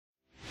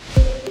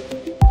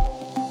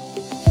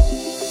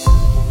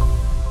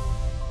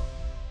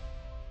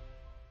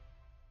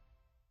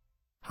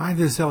Hi,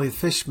 this is Elliot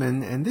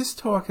Fishman, and this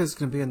talk is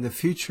going to be on the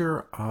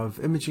future of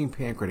imaging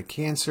pancreatic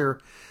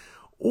cancer.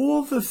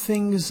 All the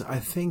things I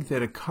think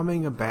that are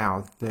coming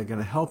about, they're going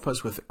to help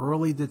us with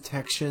early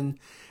detection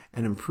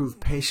and improve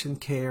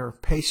patient care,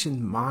 patient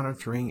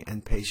monitoring,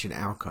 and patient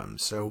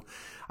outcomes. So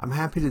I'm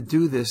happy to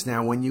do this.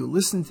 Now, when you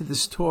listen to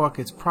this talk,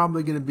 it's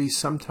probably going to be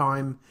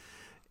sometime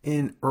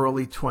in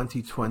early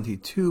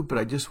 2022, but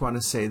I just want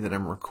to say that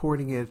I'm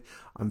recording it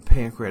on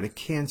Pancreatic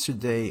Cancer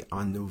Day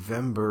on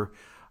November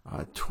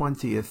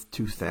 20th,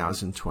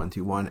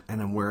 2021,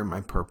 and I'm wearing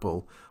my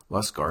purple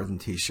Lust Garden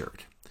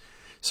t-shirt.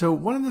 So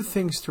one of the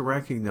things to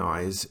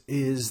recognize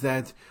is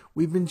that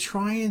we've been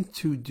trying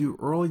to do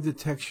early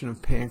detection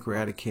of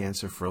pancreatic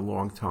cancer for a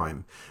long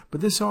time.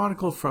 But this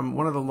article from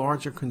one of the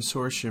larger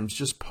consortiums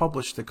just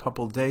published a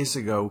couple days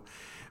ago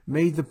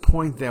made the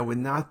point that we're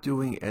not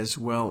doing as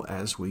well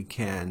as we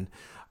can.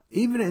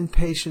 Even in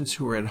patients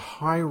who are at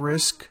high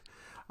risk,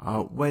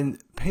 when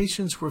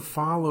patients were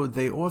followed,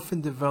 they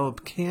often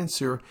develop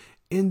cancer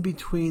in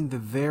between the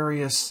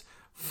various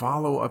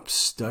follow-up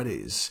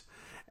studies.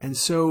 And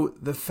so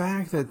the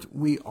fact that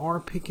we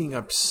are picking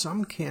up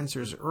some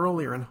cancers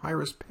earlier in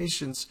high-risk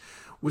patients,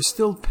 we're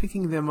still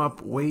picking them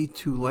up way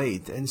too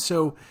late. And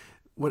so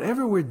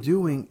whatever we're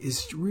doing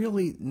is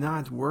really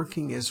not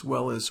working as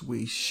well as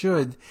we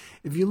should.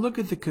 If you look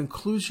at the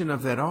conclusion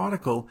of that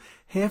article,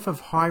 half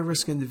of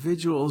high-risk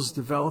individuals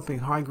developing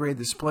high-grade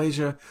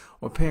dysplasia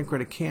or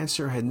pancreatic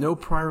cancer had no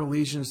prior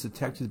lesions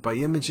detected by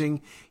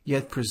imaging,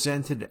 yet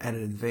presented at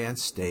an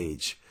advanced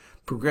stage.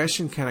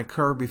 Progression can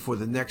occur before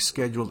the next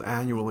scheduled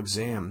annual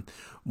exam.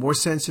 More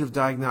sensitive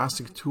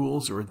diagnostic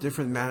tools or a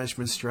different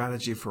management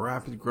strategy for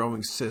rapid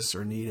growing cysts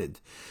are needed.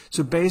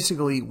 So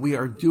basically, we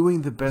are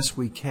doing the best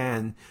we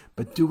can,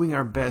 but doing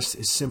our best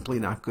is simply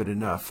not good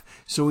enough.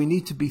 So we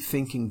need to be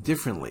thinking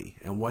differently.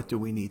 And what do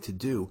we need to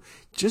do?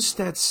 Just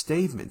that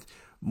statement,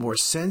 more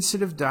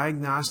sensitive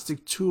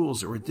diagnostic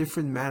tools or a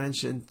different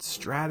management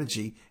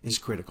strategy is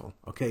critical.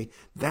 Okay,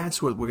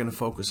 that's what we're going to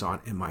focus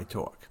on in my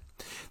talk.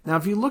 Now,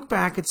 if you look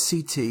back at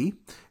CT,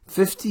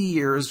 50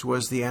 years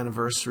was the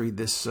anniversary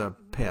this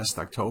past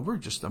October,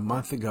 just a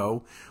month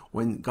ago,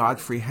 when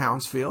Godfrey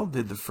Hounsfield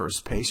did the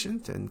first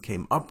patient and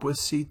came up with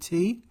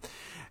CT.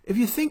 If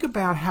you think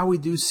about how we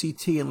do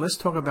CT, and let's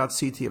talk about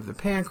CT of the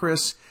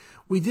pancreas,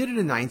 we did it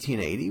in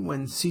 1980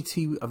 when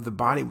CT of the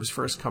body was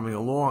first coming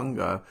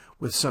along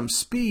with some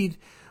speed.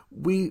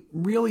 We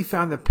really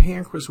found that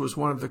pancreas was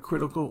one of the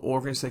critical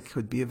organs that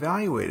could be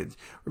evaluated.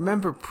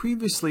 Remember,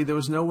 previously there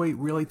was no way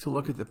really to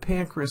look at the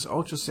pancreas.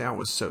 Ultrasound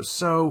was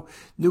so-so.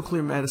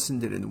 Nuclear medicine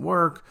didn't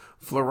work.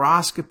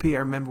 Fluoroscopy,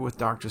 I remember with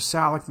Dr.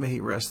 Salek, may he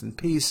rest in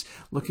peace,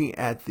 looking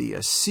at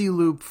the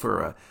C-loop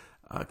for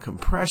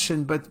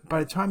compression. But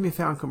by the time you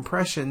found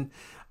compression,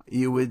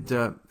 you would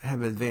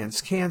have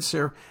advanced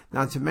cancer.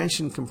 Not to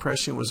mention,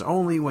 compression was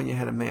only when you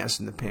had a mass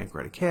in the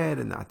pancreatic head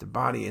and not the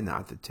body and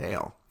not the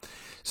tail.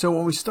 So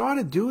when we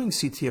started doing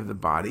CT of the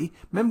body,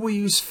 remember we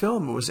used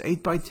film. It was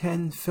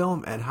 8x10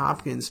 film at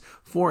Hopkins,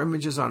 4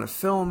 images on a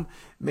film,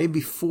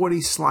 maybe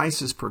 40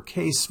 slices per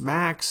case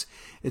max.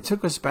 It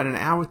took us about an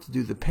hour to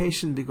do the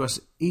patient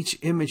because each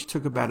image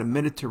took about a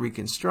minute to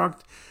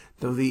reconstruct,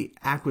 though the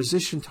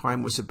acquisition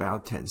time was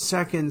about 10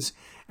 seconds,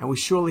 and we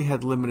surely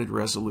had limited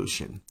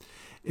resolution.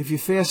 If you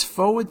fast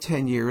forward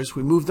 10 years,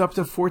 we moved up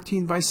to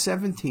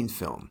 14x17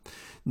 film.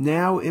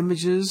 Now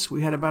images,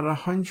 we had about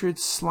 100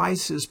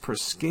 slices per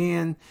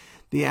scan.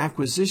 The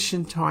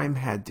acquisition time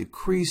had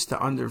decreased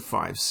to under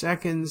 5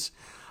 seconds,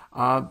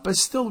 but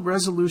still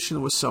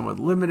resolution was somewhat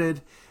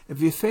limited.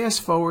 If you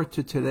fast forward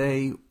to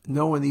today,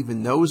 no one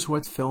even knows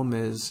what film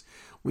is.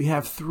 We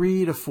have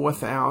 3,000 to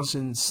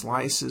 4,000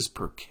 slices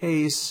per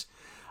case.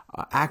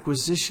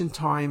 Acquisition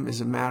time is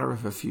a matter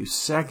of a few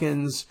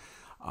seconds.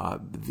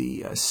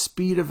 The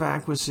speed of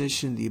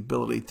acquisition, the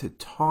ability to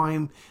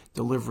time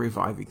delivery of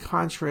IV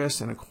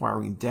contrast and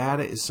acquiring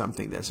data is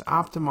something that's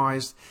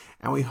optimized,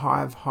 and we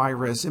have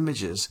high-res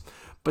images.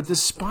 But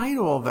despite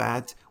all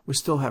that, we're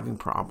still having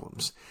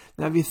problems.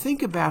 Now, if you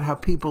think about how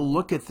people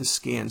look at the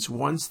scans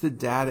once the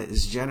data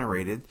is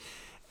generated,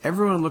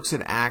 everyone looks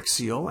at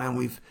axial, and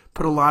we've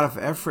put a lot of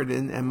effort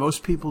in, and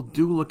most people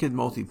do look at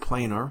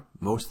multiplanar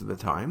most of the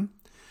time.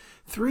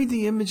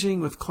 3D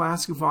imaging with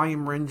classic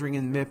volume rendering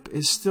and MIP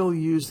is still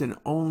used in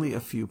only a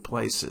few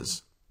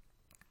places.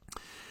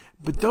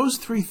 But those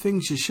three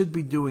things you should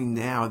be doing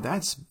now,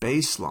 that's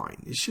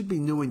baseline. You should be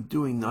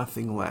doing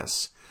nothing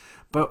less.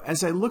 But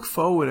as I look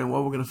forward, and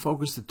what we're going to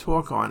focus the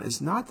talk on is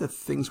not the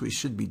things we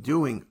should be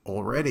doing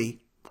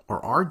already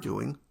or are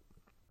doing,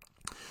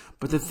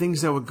 but the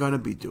things that we're going to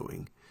be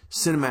doing.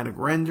 Cinematic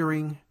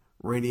rendering,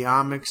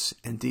 radiomics,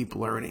 and deep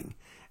learning.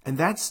 And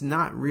that's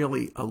not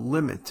really a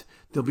limit.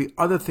 There'll be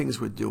other things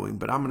we're doing,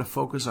 but I'm going to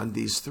focus on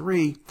these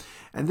three.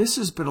 And this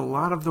has been a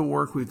lot of the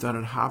work we've done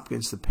at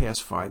Hopkins the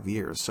past 5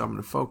 years, so I'm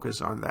going to focus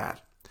on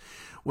that.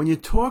 When you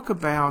talk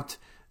about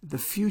the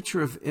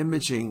future of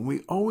imaging,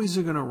 we always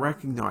are going to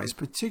recognize,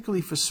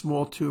 particularly for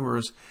small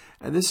tumors,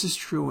 and this is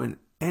true in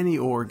any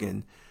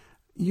organ,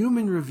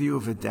 Human review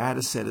of a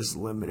data set is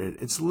limited.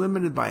 It's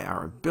limited by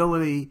our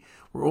ability.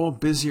 We're all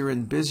busier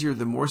and busier.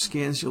 The more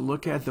scans you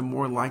look at, the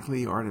more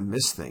likely you are to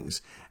miss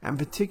things. And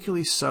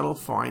particularly subtle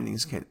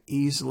findings can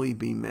easily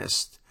be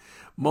missed.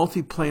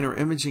 Multiplanar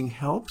imaging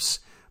helps,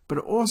 but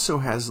it also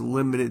has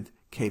limited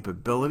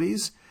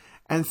capabilities.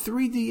 And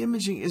 3D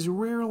imaging is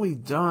rarely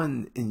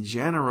done in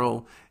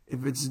general.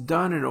 If it's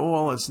done at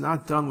all, it's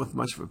not done with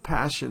much of a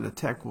passion. The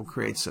tech will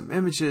create some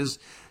images,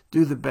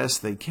 do the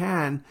best they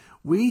can.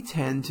 We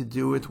tend to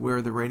do it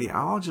where the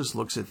radiologist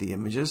looks at the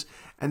images,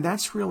 and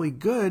that's really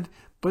good,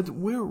 but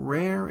we're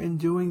rare in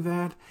doing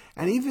that.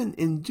 And even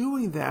in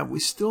doing that, we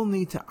still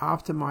need to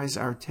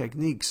optimize our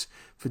techniques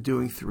for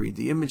doing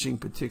 3D imaging,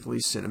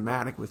 particularly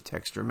cinematic with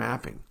texture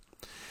mapping.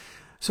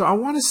 So I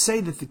want to say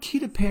that the key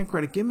to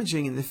pancreatic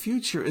imaging in the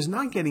future is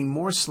not getting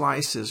more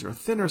slices or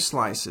thinner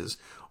slices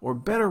or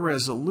better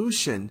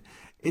resolution.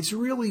 It's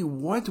really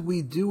what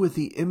we do with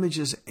the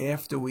images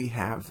after we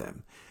have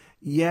them.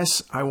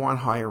 Yes, I want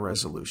higher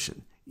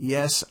resolution.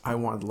 Yes, I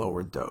want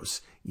lower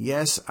dose.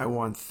 Yes, I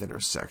want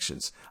thinner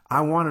sections.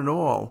 I want it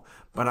all,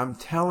 but I'm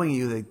telling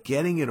you that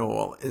getting it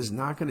all is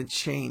not going to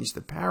change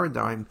the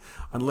paradigm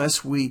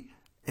unless we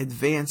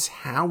advance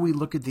how we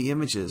look at the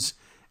images,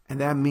 and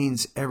that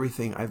means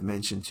everything I've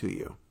mentioned to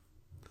you.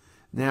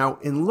 Now,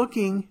 in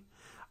looking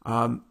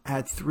at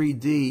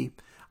 3D,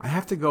 I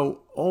have to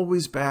go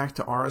always back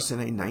to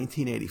RSNA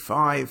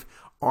 1985.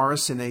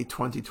 RSNA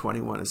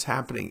 2021 is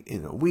happening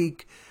in a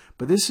week.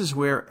 But this is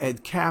where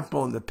Ed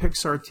Capel and the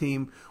Pixar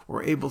team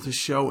were able to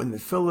show in the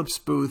Philips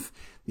booth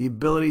the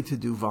ability to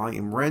do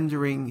volume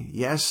rendering.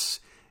 Yes,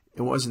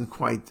 it wasn't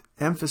quite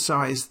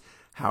emphasized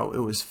how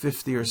it was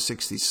 50 or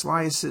 60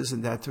 slices,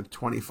 and that took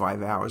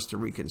 25 hours to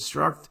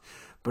reconstruct.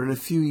 But in a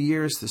few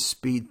years, the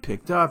speed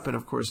picked up, and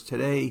of course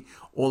today,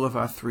 all of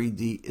our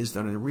 3D is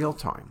done in real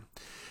time.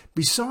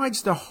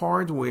 Besides the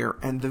hardware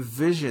and the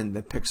vision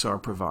that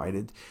Pixar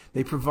provided,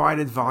 they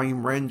provided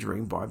volume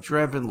rendering. Bob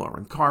Drebin,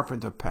 Lauren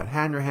Carpenter, Pat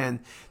Hanrahan.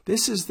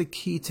 This is the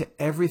key to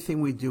everything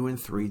we do in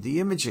 3D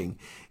imaging,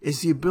 is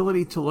the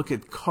ability to look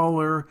at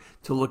color,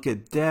 to look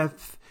at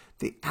depth.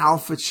 The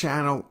alpha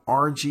channel,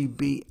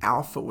 RGB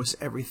alpha, was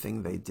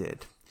everything they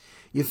did.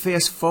 You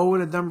fast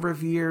forward a number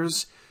of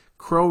years,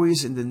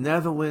 Croes in the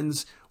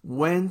Netherlands,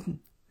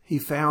 when he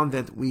found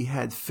that we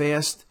had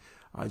fast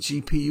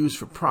GPUs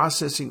for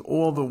processing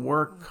all the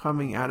work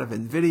coming out of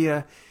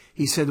NVIDIA,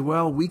 he said,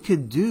 well, we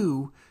could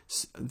do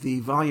the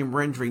volume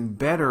rendering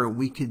better.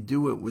 We could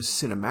do it with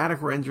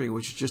cinematic rendering,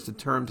 which is just a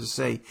term to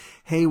say,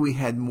 hey, we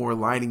had more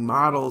lighting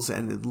models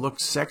and it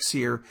looked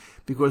sexier,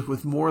 because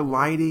with more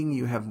lighting,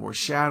 you have more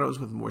shadows.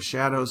 With more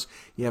shadows,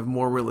 you have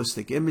more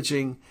realistic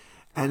imaging.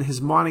 And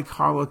his Monte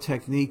Carlo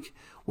technique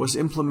was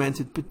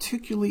implemented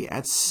particularly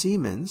at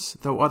Siemens,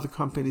 though other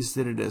companies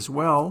did it as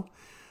well.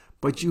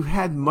 But you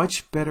had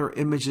much better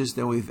images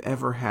than we've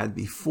ever had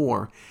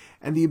before.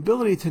 And the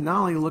ability to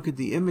not only look at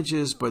the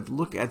images, but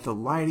look at the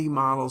lighting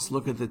models,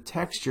 look at the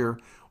texture,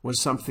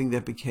 was something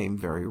that became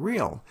very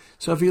real.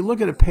 So if you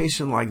look at a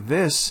patient like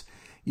this,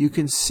 you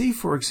can see,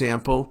 for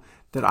example,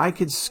 that I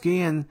could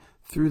scan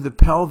through the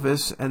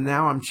pelvis, and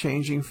now I'm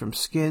changing from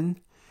skin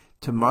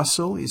to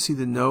muscle. You see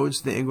the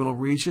nodes, the inguinal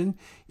region.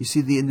 You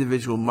see the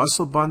individual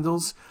muscle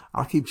bundles.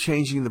 I'll keep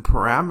changing the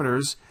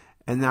parameters,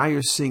 and now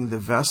you're seeing the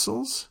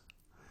vessels.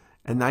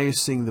 And now you're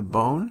seeing the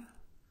bone,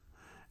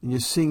 and you're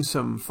seeing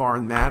some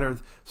foreign matter,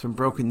 some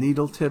broken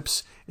needle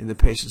tips in the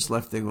patient's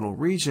left inguinal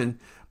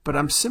region. But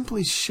I'm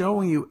simply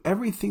showing you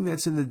everything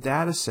that's in the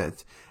data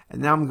set.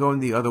 And now I'm going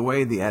the other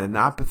way, the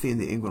adenopathy in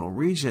the inguinal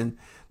region.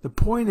 The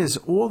point is,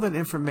 all that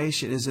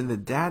information is in the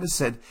data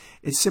set.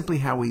 It's simply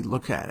how we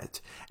look at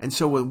it. And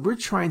so what we're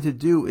trying to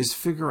do is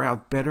figure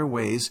out better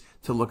ways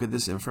to look at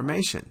this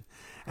information.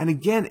 And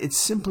again, it's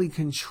simply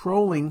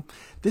controlling.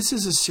 This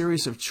is a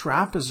series of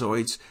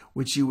trapezoids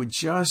which you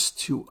adjust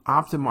to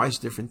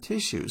optimize different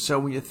tissues. So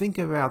when you think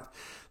about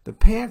the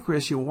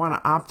pancreas, you want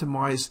to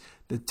optimize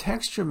the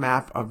texture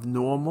map of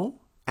normal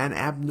and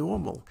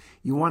abnormal.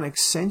 You want to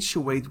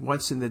accentuate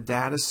what's in the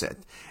data set.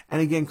 And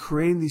again,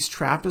 creating these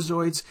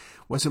trapezoids,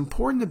 what's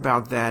important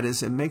about that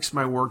is it makes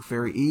my work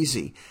very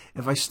easy.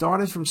 If I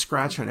started from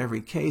scratch on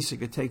every case, it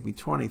could take me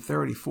 20,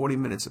 30, 40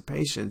 minutes a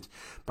patient.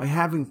 By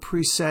having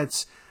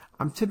presets,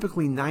 I'm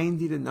typically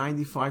 90 to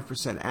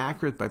 95%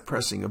 accurate by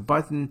pressing a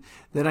button.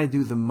 Then I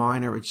do the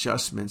minor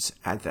adjustments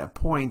at that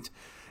point.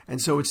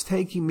 And so it's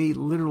taking me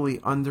literally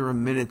under a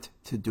minute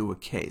to do a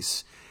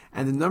case.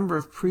 And the number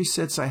of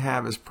presets I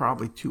have is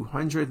probably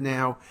 200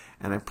 now.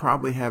 And I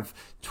probably have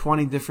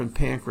 20 different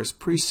pancreas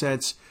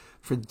presets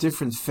for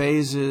different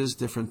phases,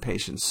 different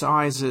patient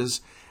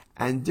sizes,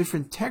 and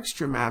different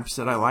texture maps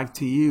that I like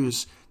to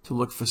use to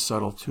look for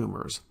subtle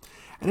tumors.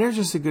 And here's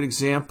just a good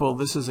example.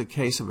 This is a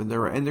case of a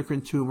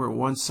neuroendocrine tumor,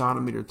 1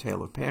 centimeter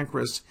tail of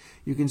pancreas.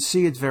 You can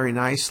see it very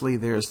nicely.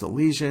 There's the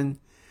lesion.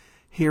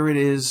 Here it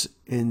is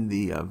in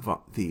the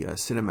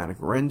cinematic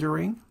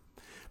rendering.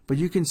 But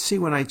you can see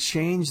when I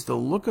change the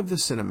look of the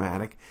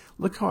cinematic,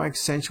 look how I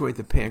accentuate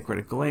the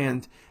pancreatic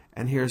gland.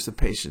 And here's the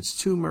patient's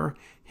tumor.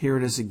 Here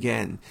it is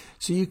again.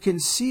 So you can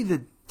see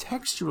the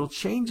textural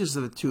changes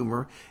of the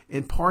tumor,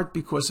 in part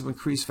because of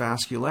increased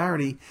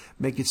vascularity,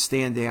 make it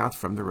stand out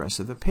from the rest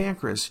of the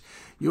pancreas.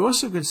 You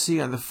also can see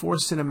on the 4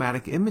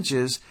 cinematic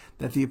images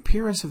that the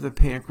appearance of the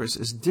pancreas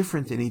is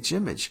different in each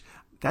image.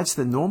 That's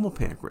the normal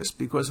pancreas,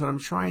 because what I'm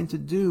trying to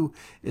do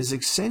is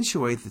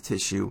accentuate the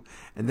tissue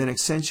and then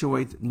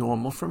accentuate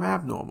normal from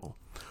abnormal.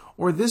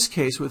 Or in this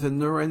case, with a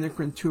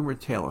neuroendocrine tumor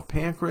tail of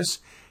pancreas,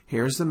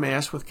 here's the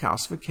mass with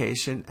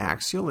calcification,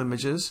 axial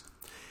images.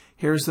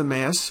 Here's the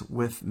mass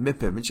with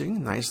MIP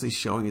imaging, nicely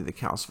showing you the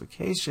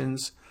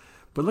calcifications.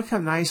 But look how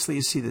nicely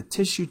you see the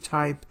tissue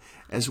type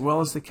as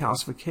well as the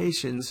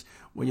calcifications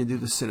when you do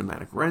the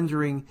cinematic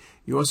rendering.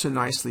 You also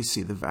nicely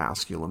see the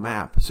vascular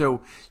map.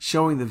 So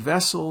showing the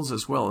vessels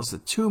as well as the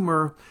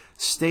tumor.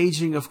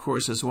 Staging, of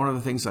course, is one of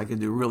the things I can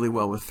do really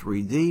well with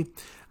 3D,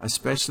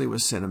 especially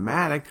with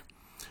cinematic.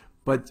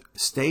 But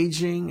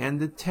staging and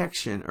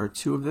detection are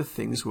two of the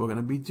things we're going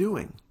to be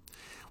doing.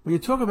 When you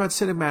talk about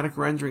cinematic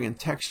rendering and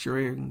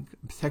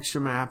texture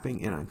mapping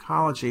in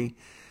oncology,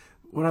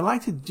 what I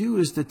like to do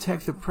is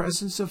detect the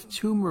presence of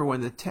tumor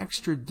when the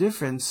texture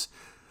difference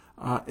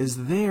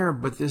is there,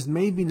 but there's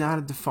maybe not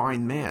a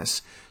defined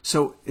mass.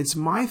 So it's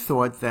my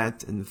thought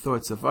that, and the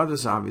thoughts of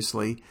others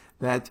obviously,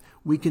 that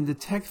we can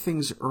detect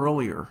things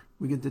earlier.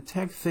 We can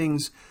detect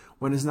things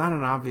when it's not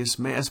an obvious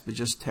mass, but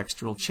just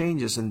textural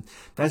changes. And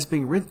that's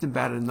being written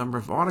about in a number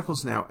of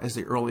articles now as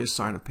the earliest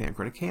sign of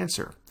pancreatic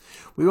cancer.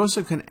 We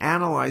also can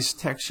analyze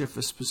texture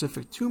for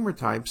specific tumor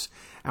types,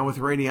 and with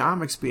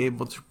radiomics be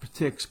able to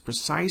predict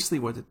precisely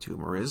what the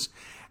tumor is.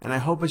 And I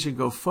hope as you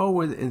go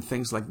forward in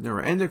things like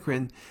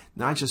neuroendocrine,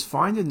 not just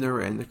find a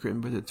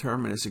neuroendocrine, but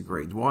determine it's a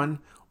grade 1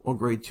 or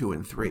grade 2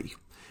 and 3.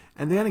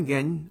 And then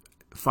again,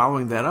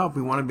 following that up,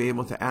 we want to be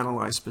able to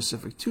analyze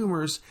specific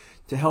tumors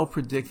to help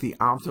predict the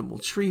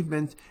optimal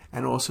treatment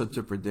and also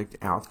to predict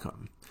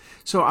outcome.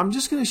 So I'm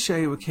just going to show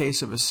you a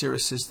case of a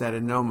serous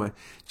cystadenoma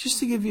just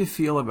to give you a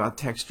feel about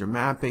texture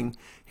mapping.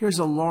 Here's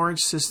a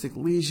large cystic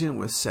lesion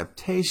with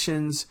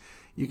septations.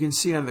 You can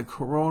see on the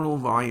coronal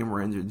volume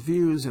rendered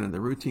views and in the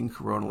routine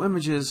coronal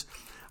images,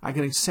 I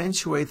can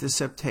accentuate the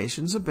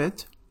septations a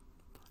bit.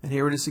 And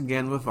here it is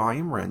again with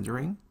volume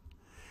rendering.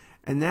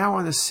 And now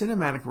on the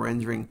cinematic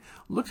rendering,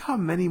 look how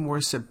many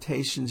more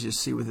septations you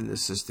see within the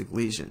cystic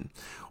lesion.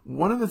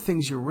 One of the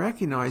things you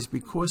recognize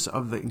because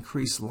of the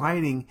increased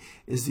lighting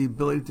is the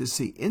ability to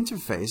see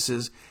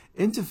interfaces.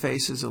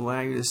 Interfaces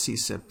allow you to see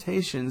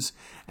septations,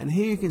 and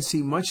here you can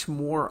see much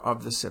more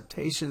of the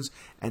septations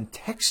and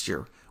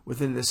texture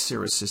within this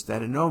serous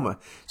cystadenoma.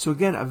 So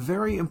again, a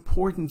very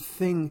important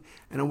thing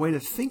and a way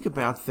to think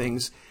about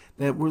things,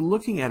 that we're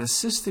looking at a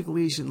cystic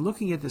lesion,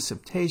 looking at the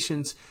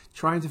septations,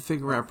 trying to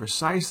figure out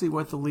precisely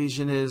what the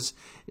lesion is.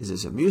 Is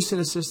this a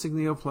mucinocystic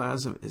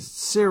neoplasm? Is it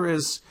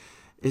serous?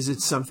 Is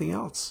it something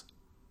else?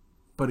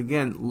 But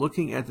again,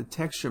 looking at the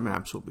texture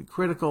maps will be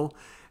critical.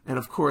 And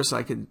of course,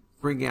 I can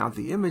bring out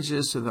the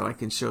images so that I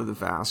can show the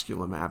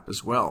vascular map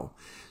as well.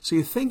 So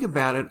you think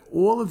about it,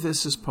 all of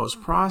this is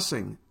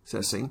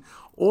post-processing.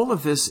 All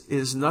of this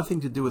is nothing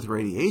to do with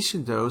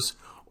radiation dose.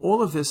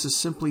 All of this is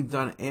simply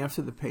done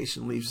after the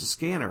patient leaves the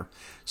scanner.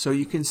 So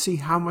you can see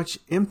how much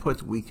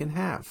input we can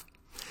have.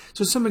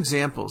 So some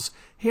examples.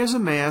 Here's a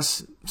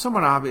mass,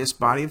 somewhat obvious,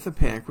 body of the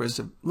pancreas,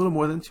 a little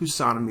more than 2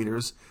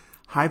 centimeters,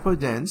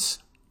 hypodense.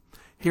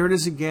 Here it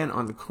is again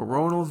on the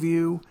coronal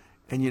view,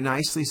 and you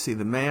nicely see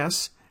the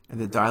mass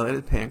and the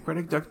dilated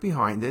pancreatic duct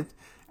behind it,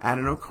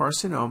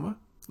 adenocarcinoma.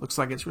 Looks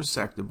like it's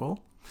resectable.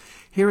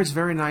 Here it's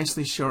very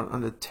nicely shown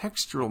on the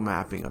textural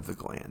mapping of the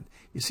gland.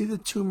 You see the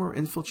tumor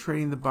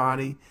infiltrating the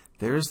body.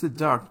 There's the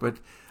duct, but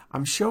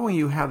I'm showing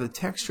you how the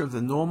texture of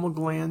the normal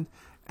gland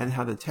and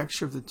how the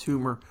texture of the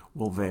tumor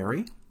will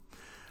vary.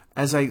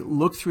 As I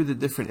look through the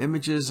different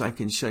images, I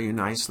can show you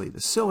nicely the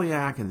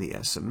celiac and the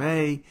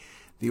SMA,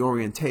 the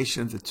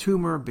orientation of the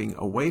tumor being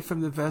away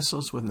from the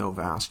vessels with no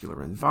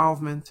vascular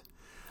involvement.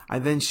 I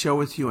then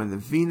show it to you in the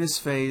venous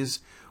phase,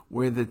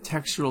 where the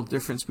textural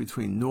difference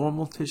between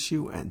normal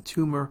tissue and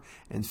tumor,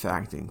 in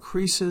fact,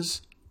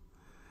 increases.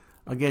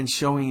 Again,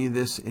 showing you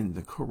this in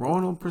the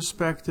coronal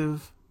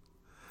perspective.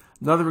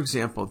 Another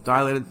example,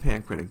 dilated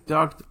pancreatic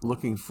duct,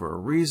 looking for a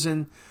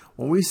reason.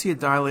 When we see a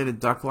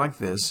dilated duct like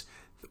this,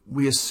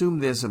 we assume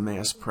there's a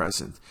mass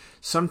present.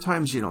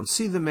 Sometimes you don't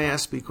see the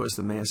mass because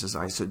the mass is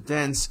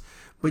isodense,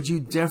 but you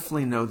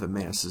definitely know the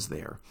mass is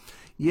there.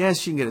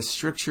 Yes, you can get a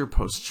stricture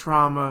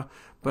post-trauma,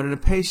 but in a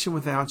patient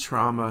without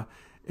trauma,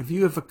 if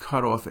you have a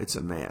cutoff, it's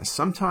a mass.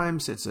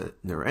 Sometimes it's a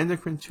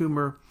neuroendocrine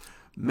tumor.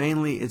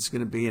 Mainly, it's going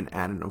to be an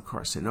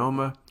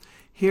adenocarcinoma.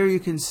 Here you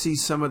can see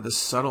some of the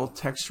subtle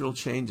textural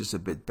changes a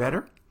bit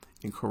better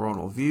in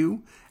coronal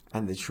view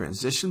and the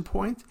transition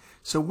point.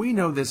 So we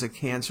know there's a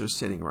cancer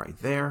sitting right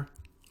there.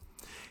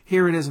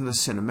 Here it is in the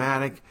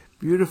cinematic,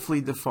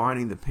 beautifully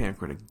defining the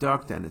pancreatic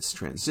duct and its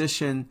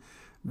transition,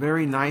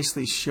 very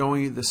nicely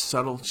showing you the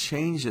subtle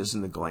changes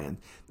in the gland.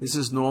 This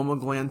is normal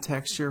gland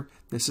texture.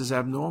 This is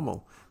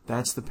abnormal.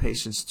 That's the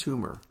patient's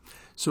tumor.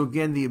 So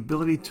again, the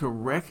ability to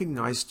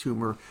recognize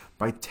tumor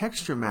by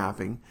texture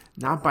mapping,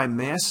 not by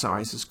mass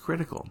size, is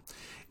critical.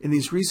 In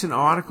these recent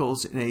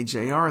articles in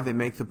AJR, they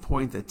make the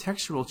point that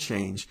textural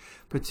change,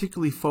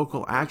 particularly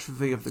focal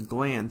atrophy of the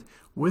gland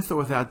with or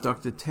without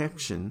duct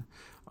detection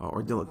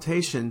or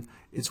dilatation,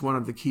 is one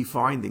of the key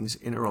findings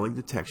in early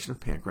detection of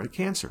pancreatic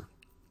cancer.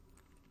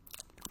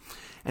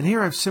 And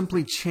here I've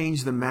simply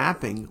changed the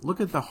mapping.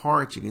 Look at the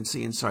heart you can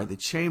see inside the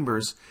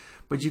chambers,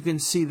 but you can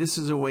see this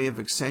is a way of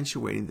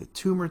accentuating the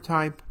tumor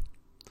type.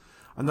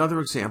 Another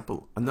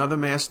example, another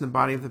mass in the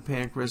body of the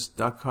pancreas,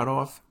 duct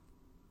cutoff.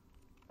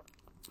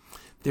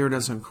 There it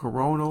is in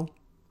coronal.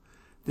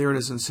 There it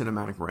is in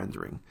cinematic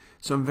rendering.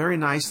 So I'm very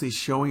nicely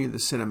showing you the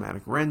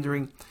cinematic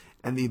rendering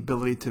and the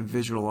ability to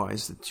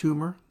visualize the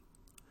tumor.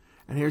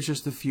 And here's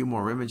just a few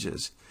more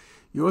images.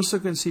 You also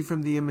can see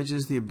from the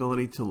images the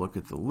ability to look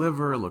at the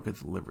liver, look at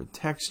the liver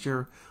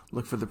texture,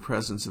 look for the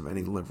presence of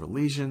any liver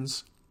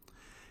lesions.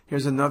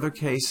 Here's another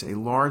case, a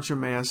larger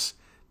mass,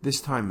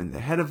 this time in the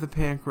head of the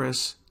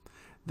pancreas.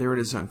 There it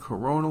is on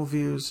coronal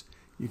views.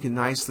 You can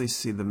nicely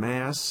see the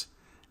mass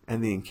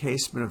and the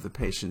encasement of the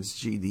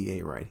patient's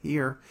GDA right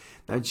here.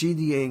 Now,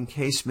 GDA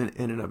encasement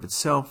in and of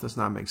itself does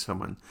not make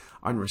someone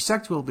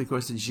unresectable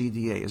because the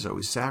GDA is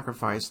always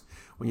sacrificed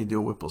when you do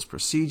a Whipple's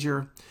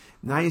procedure.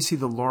 Now you see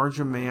the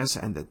larger mass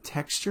and the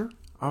texture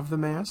of the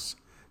mass,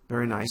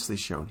 very nicely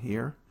shown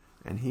here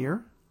and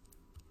here.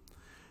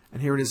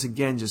 And here it is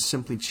again, just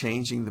simply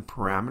changing the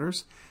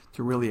parameters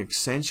to really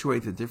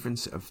accentuate the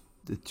difference of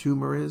the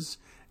tumor is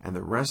and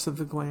the rest of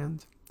the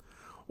gland.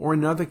 Or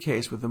another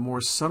case with a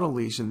more subtle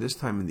lesion, this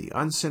time in the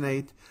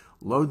uncinate,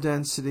 low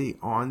density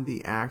on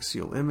the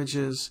axial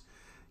images.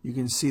 You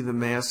can see the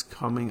mass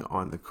coming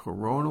on the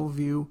coronal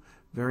view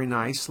very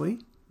nicely.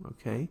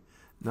 Okay,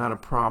 not a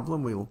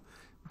problem. We'll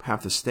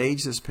have to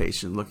stage this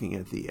patient looking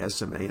at the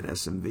SMA and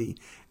SMV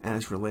and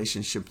its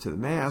relationship to the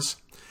mass.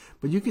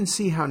 But you can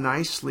see how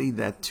nicely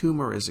that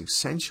tumor is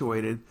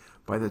accentuated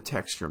by the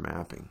texture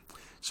mapping.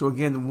 So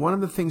again, one of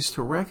the things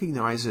to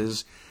recognize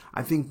is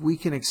I think we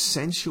can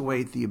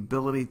accentuate the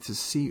ability to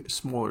see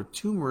smaller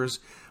tumors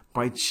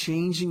by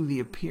changing the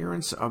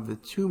appearance of the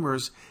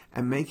tumors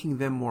and making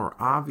them more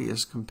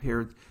obvious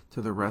compared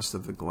to the rest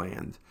of the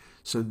gland.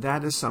 So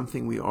that is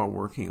something we are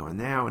working on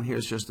now, and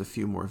here's just a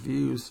few more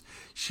views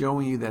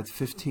showing you that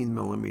 15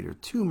 millimeter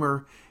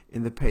tumor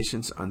in the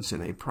patient's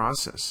uncinate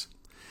process.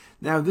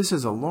 Now this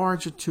is a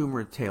larger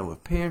tumor, tail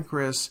of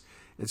pancreas.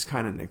 It's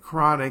kind of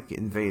necrotic,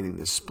 invading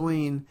the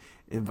spleen,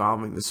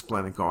 involving the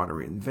splenic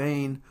artery and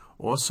vein.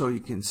 Also, you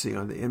can see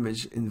on the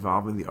image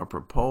involving the upper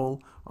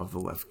pole of the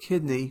left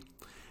kidney.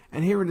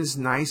 And here it is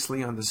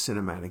nicely on the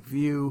cinematic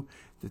view,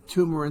 the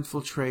tumor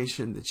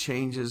infiltration, the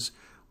changes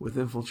with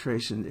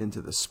infiltration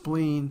into the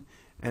spleen,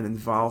 and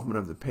involvement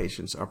of the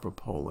patient's upper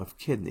pole left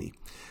kidney.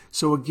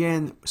 So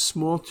again,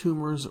 small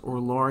tumors or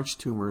large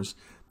tumors,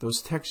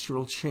 those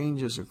textural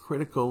changes are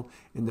critical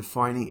in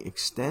defining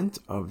extent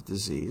of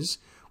disease,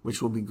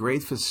 which will be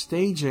great for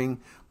staging,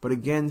 but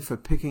again, for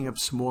picking up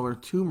smaller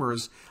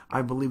tumors,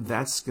 I believe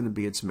that's going to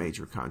be its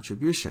major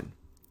contribution.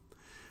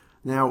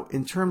 Now,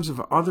 in terms of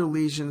other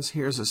lesions,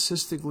 here's a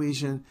cystic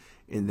lesion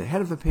in the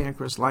head of the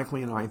pancreas,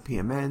 likely an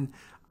IPMN.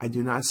 I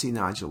do not see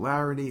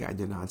nodularity. I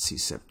do not see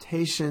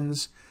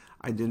septations.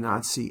 I do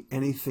not see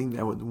anything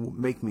that would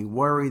make me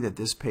worry that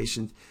this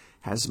patient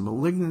has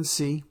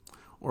malignancy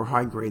or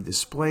high-grade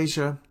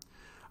dysplasia.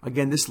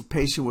 Again, this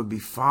patient would be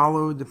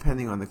followed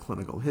depending on the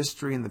clinical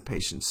history and the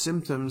patient's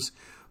symptoms,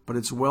 but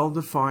it's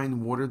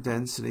well-defined water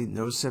density,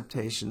 no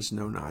septations,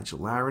 no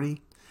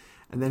nodularity.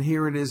 And then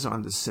here it is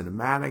on the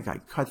cinematic. I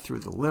cut through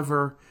the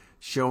liver,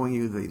 showing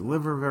you the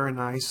liver very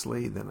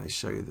nicely. Then I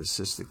show you the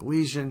cystic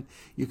lesion.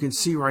 You can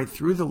see right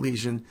through the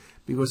lesion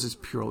because it's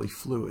purely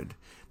fluid.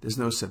 There's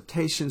no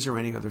septations or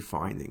any other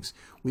findings.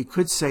 We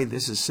could say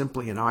this is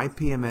simply an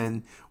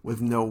IPMN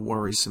with no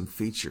worrisome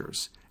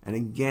features. And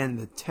again,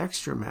 the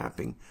texture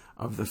mapping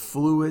of the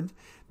fluid,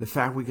 the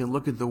fact we can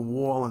look at the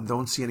wall and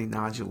don't see any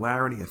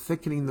nodularity or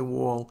thickening the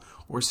wall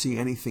or see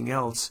anything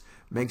else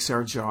makes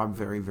our job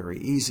very, very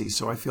easy.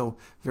 So I feel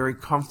very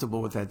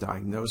comfortable with that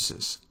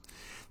diagnosis.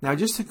 Now,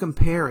 just to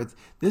compare it,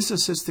 this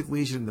is a cystic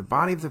lesion in the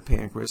body of the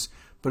pancreas,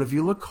 but if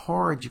you look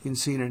hard, you can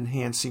see an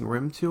enhancing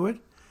rim to it,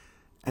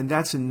 and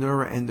that's a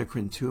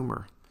neuroendocrine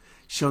tumor,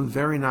 shown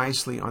very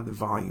nicely on the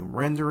volume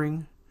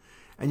rendering.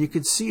 And you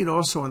can see it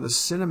also on the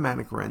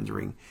cinematic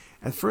rendering.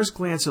 At first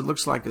glance, it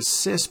looks like a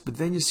cyst, but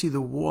then you see the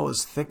wall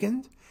is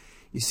thickened.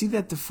 You see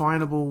that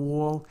definable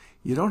wall?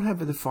 You don't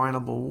have a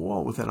definable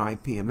wall with an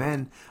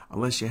IPMN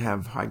unless you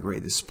have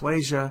high-grade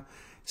dysplasia.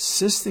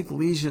 Cystic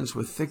lesions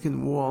with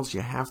thickened walls,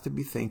 you have to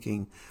be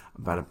thinking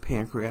about a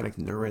pancreatic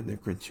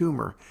neuroendocrine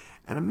tumor.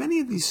 And many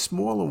of these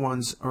smaller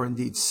ones are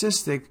indeed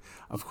cystic.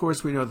 Of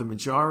course, we know the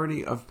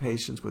majority of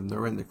patients with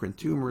neuroendocrine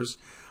tumors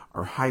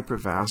are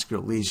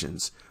hypervascular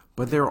lesions.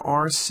 But there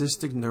are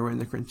cystic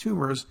neuroendocrine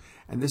tumors,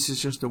 and this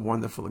is just a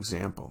wonderful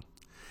example.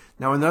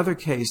 Now, another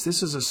case,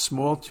 this is a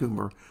small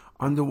tumor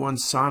under 1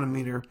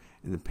 centimeter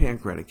in the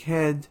pancreatic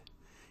head.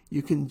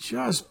 You can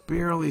just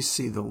barely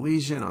see the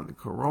lesion on the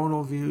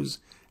coronal views,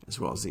 as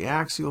well as the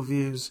axial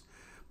views.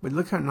 But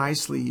look how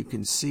nicely you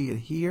can see it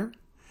here,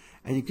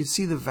 and you can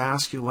see the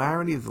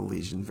vascularity of the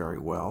lesion very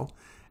well,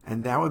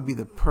 and that would be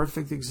the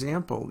perfect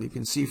example you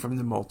can see from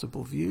the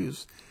multiple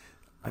views.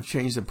 I've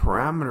changed the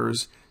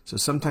parameters, so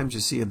sometimes you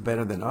see it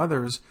better than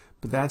others,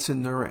 but that's a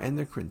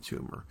neuroendocrine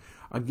tumor.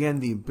 Again,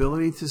 the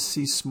ability to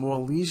see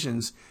small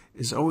lesions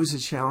is always a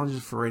challenge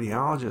for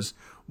radiologists,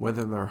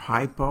 whether they're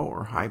hypo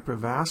or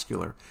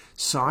hypervascular.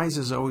 Size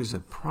is always a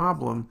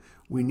problem.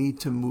 We need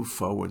to move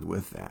forward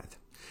with that.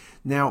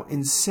 Now,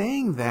 in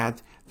saying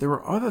that, there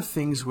are other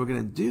things we're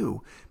going to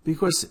do,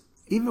 because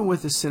even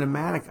with the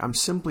cinematic, I'm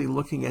simply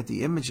looking at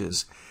the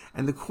images.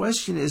 And the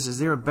question is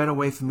there a better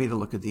way for me to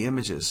look at the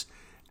images?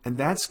 And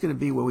that's going to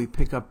be where we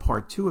pick up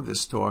part 2 of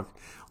this talk,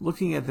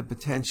 looking at the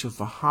potential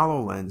for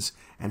HoloLens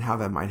and how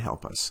that might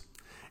help us.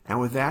 And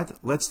with that,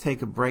 let's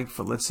take a break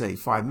for, let's say,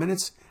 5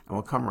 minutes, and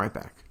we'll come right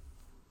back.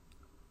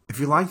 If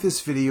you like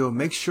this video,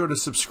 make sure to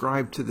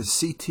subscribe to the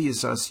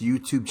CTisus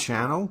YouTube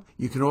channel.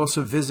 You can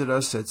also visit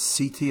us at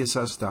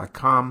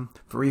ctisus.com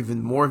for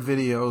even more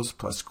videos,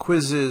 plus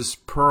quizzes,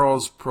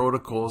 pearls,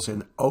 protocols,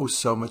 and oh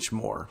so much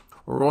more.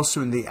 We're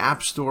also in the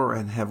App Store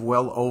and have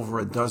well over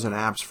a dozen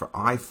apps for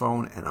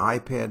iPhone and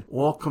iPad,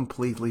 all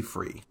completely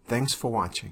free. Thanks for watching.